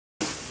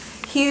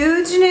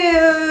Huge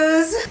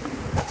news!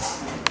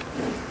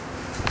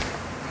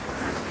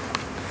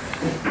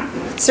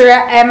 It's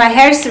red, my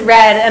hair's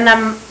red,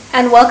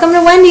 and welcome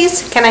to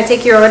Wendy's. Can I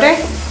take your order?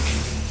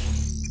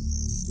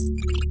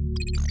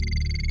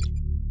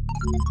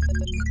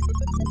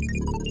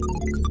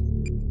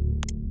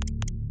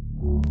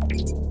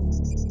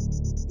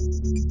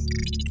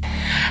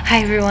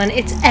 Hi everyone,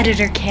 it's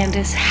Editor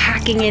Candace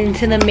hacking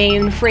into the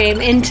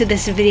mainframe into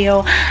this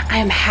video.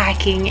 I'm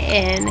hacking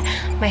in.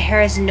 My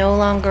hair is no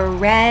longer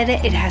red.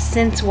 It has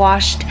since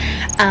washed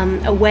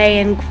away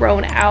and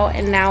grown out,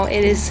 and now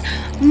it is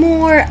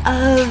more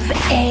of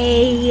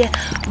a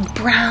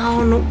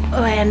brown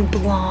and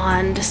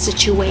blonde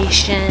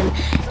situation.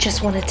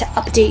 Just wanted to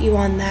update you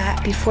on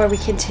that before we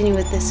continue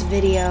with this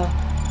video.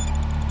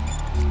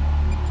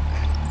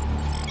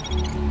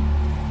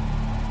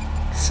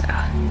 So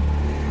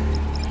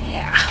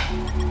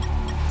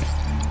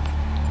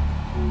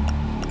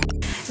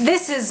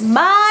this is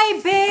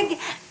my big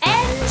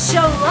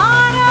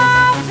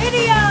enchilada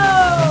video!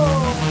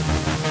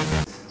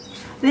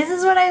 This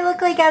is what I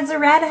look like as a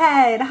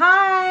redhead.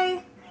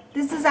 Hi!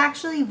 This is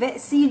actually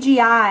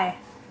CGI.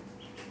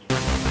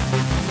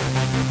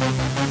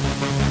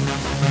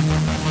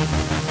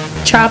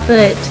 Chop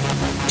it.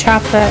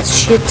 Chop that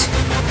shit.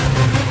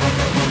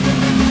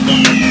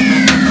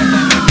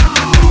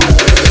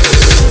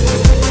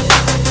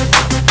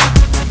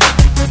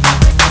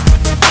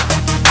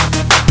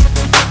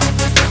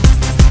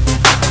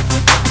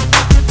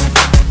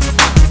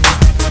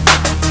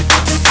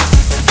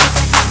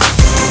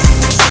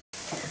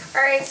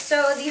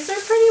 So these are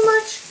pretty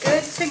much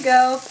good to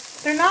go.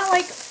 They're not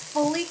like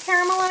fully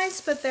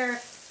caramelized, but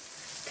they're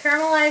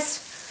caramelized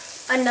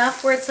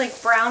enough where it's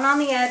like brown on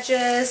the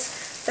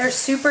edges. They're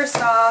super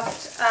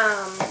soft,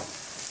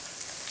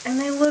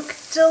 and they look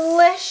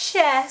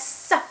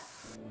delicious.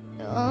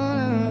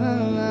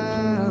 Oh,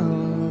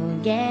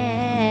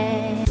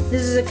 yeah.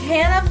 This is a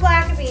can of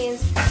black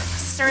beans.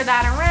 Stir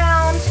that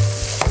around.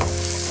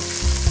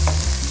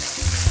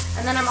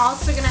 And then I'm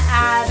also gonna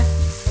add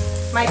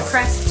my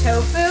pressed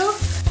tofu.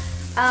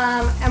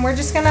 And we're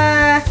just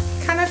gonna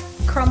kind of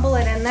crumble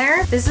it in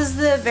there. This is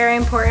the very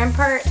important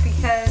part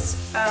because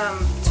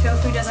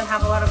tofu doesn't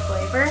have a lot of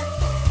flavor.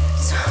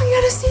 So you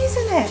gotta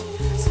season it.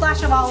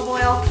 Splash of olive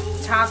oil,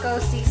 taco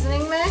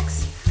seasoning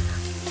mix.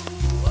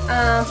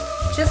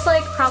 Just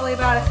like probably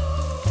about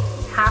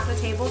half a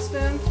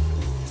tablespoon.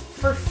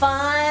 For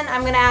fun,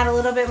 I'm gonna add a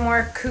little bit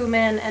more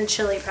cumin and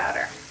chili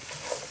powder.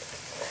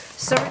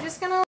 So we're just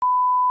gonna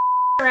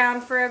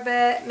around for a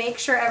bit, make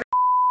sure everything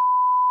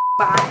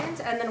binds,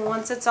 and then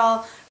once it's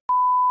all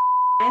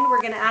bind,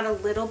 we're gonna add a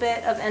little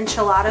bit of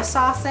enchilada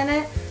sauce in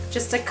it,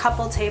 just a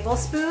couple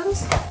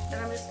tablespoons,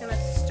 and I'm just gonna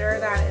stir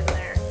that in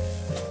there.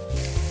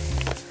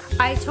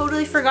 I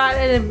totally forgot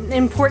an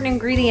important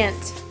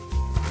ingredient.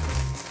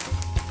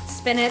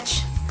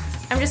 Spinach.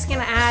 I'm just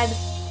gonna add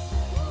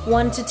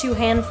 1 to 2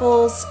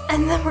 handfuls,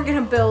 and then we're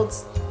gonna build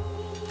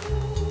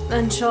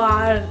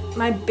enchilada,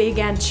 my big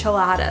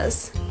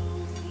enchiladas.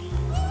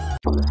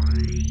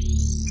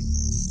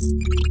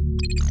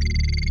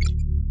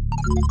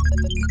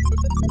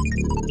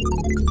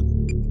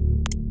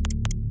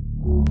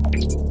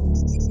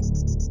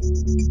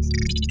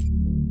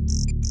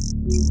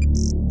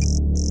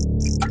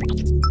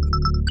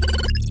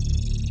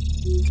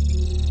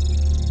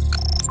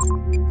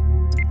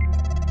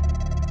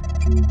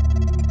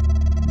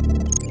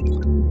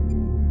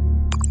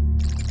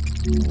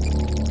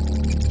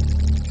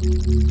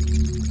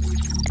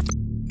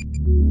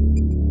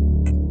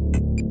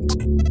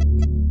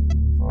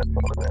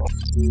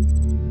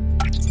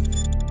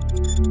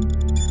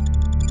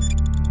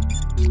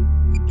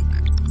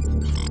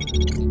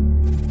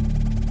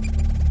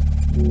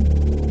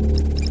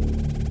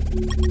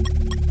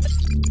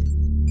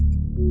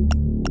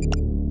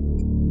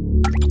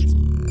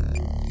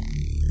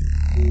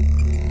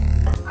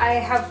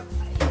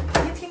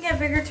 You can get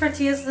bigger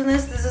tortillas than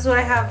this. This is what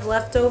I have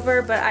left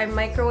over, but I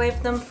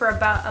microwaved them for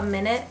about a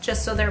minute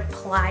just so they're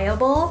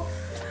pliable.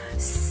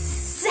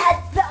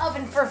 Set the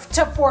oven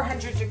to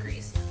 400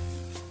 degrees.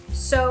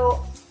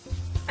 So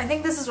I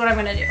think this is what I'm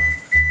gonna do.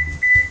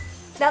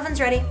 The oven's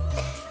ready.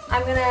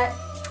 I'm gonna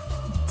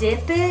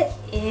dip it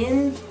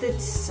in the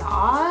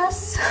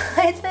sauce,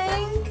 I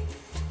think.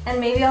 And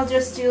maybe I'll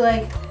just do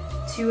like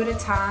 2 at a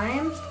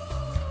time,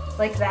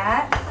 like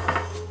that.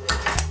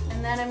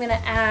 And then I'm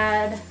gonna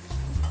add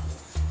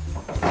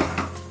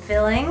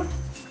filling.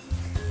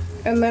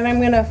 And then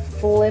I'm gonna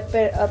flip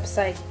it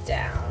upside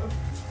down.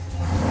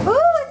 Ooh,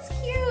 it's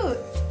cute!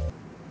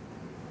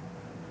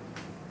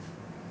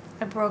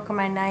 I broke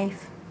my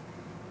knife.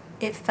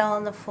 It fell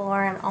on the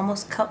floor and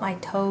almost cut my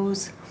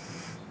toes.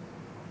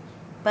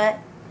 But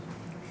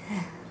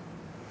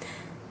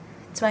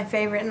it's my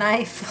favorite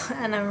knife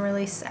and I'm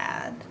really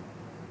sad.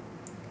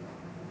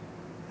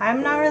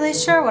 I'm not really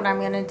sure what I'm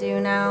gonna do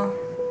now.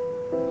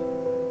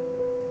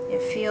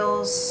 It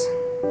feels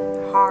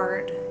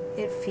hard.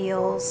 It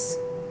feels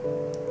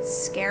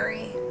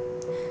scary.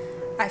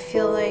 I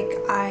feel like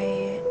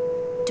I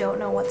don't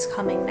know what's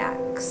coming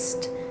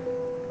next.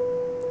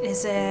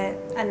 Is it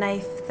a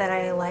knife that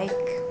I like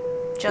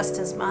just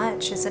as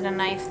much? Is it a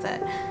knife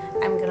that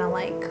I'm gonna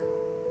like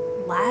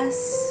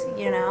less?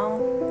 You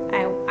know,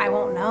 I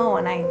won't know,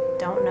 and I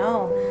don't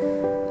know.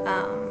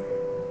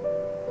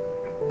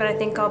 But I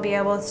think I'll be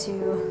able to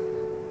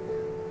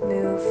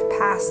move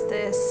past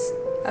this,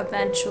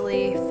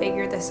 eventually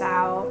figure this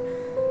out.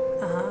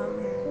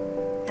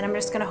 And I'm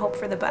just gonna hope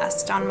for the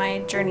best on my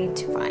journey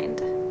to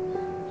find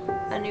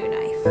a new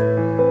knife.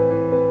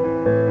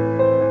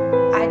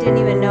 I didn't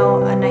even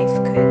know a knife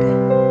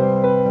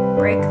could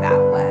break that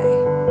way.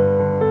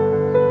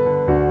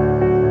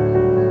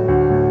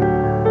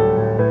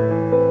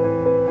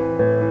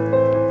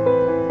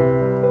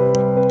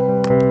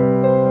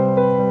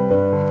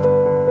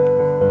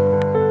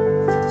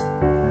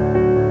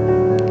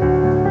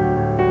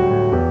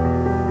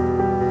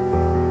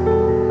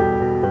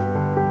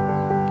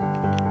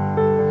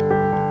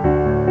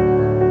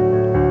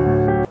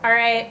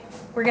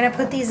 We're gonna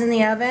put these in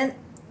the oven.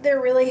 They're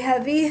really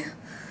heavy.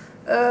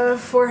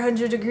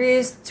 400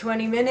 degrees,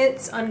 20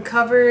 minutes,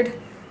 uncovered.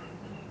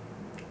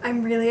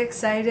 I'm really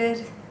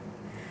excited.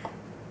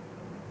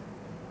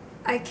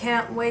 I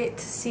can't wait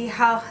to see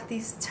how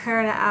these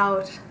turn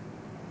out.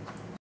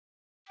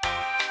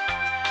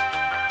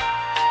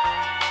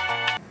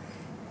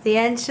 The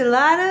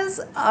enchiladas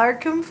are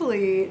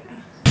complete.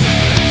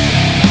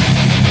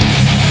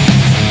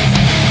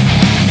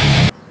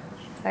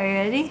 Are you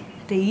ready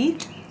to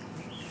eat?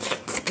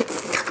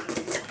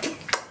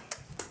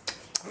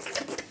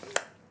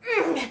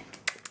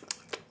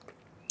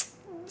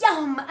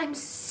 Yum! I'm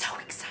so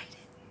excited.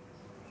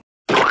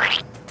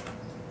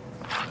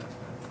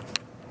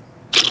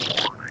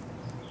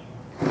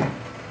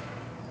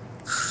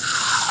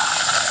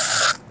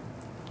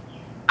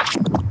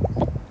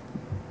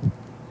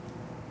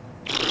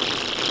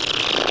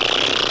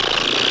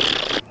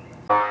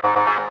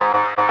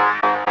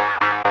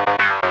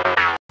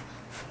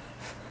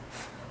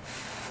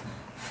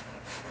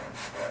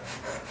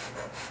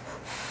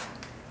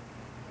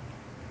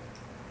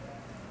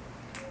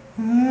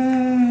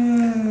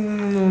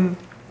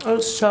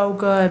 It's so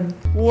good.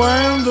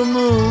 When the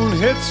moon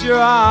hits your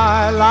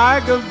eye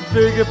like a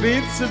big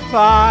pizza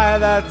pie,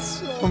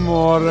 that's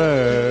amore.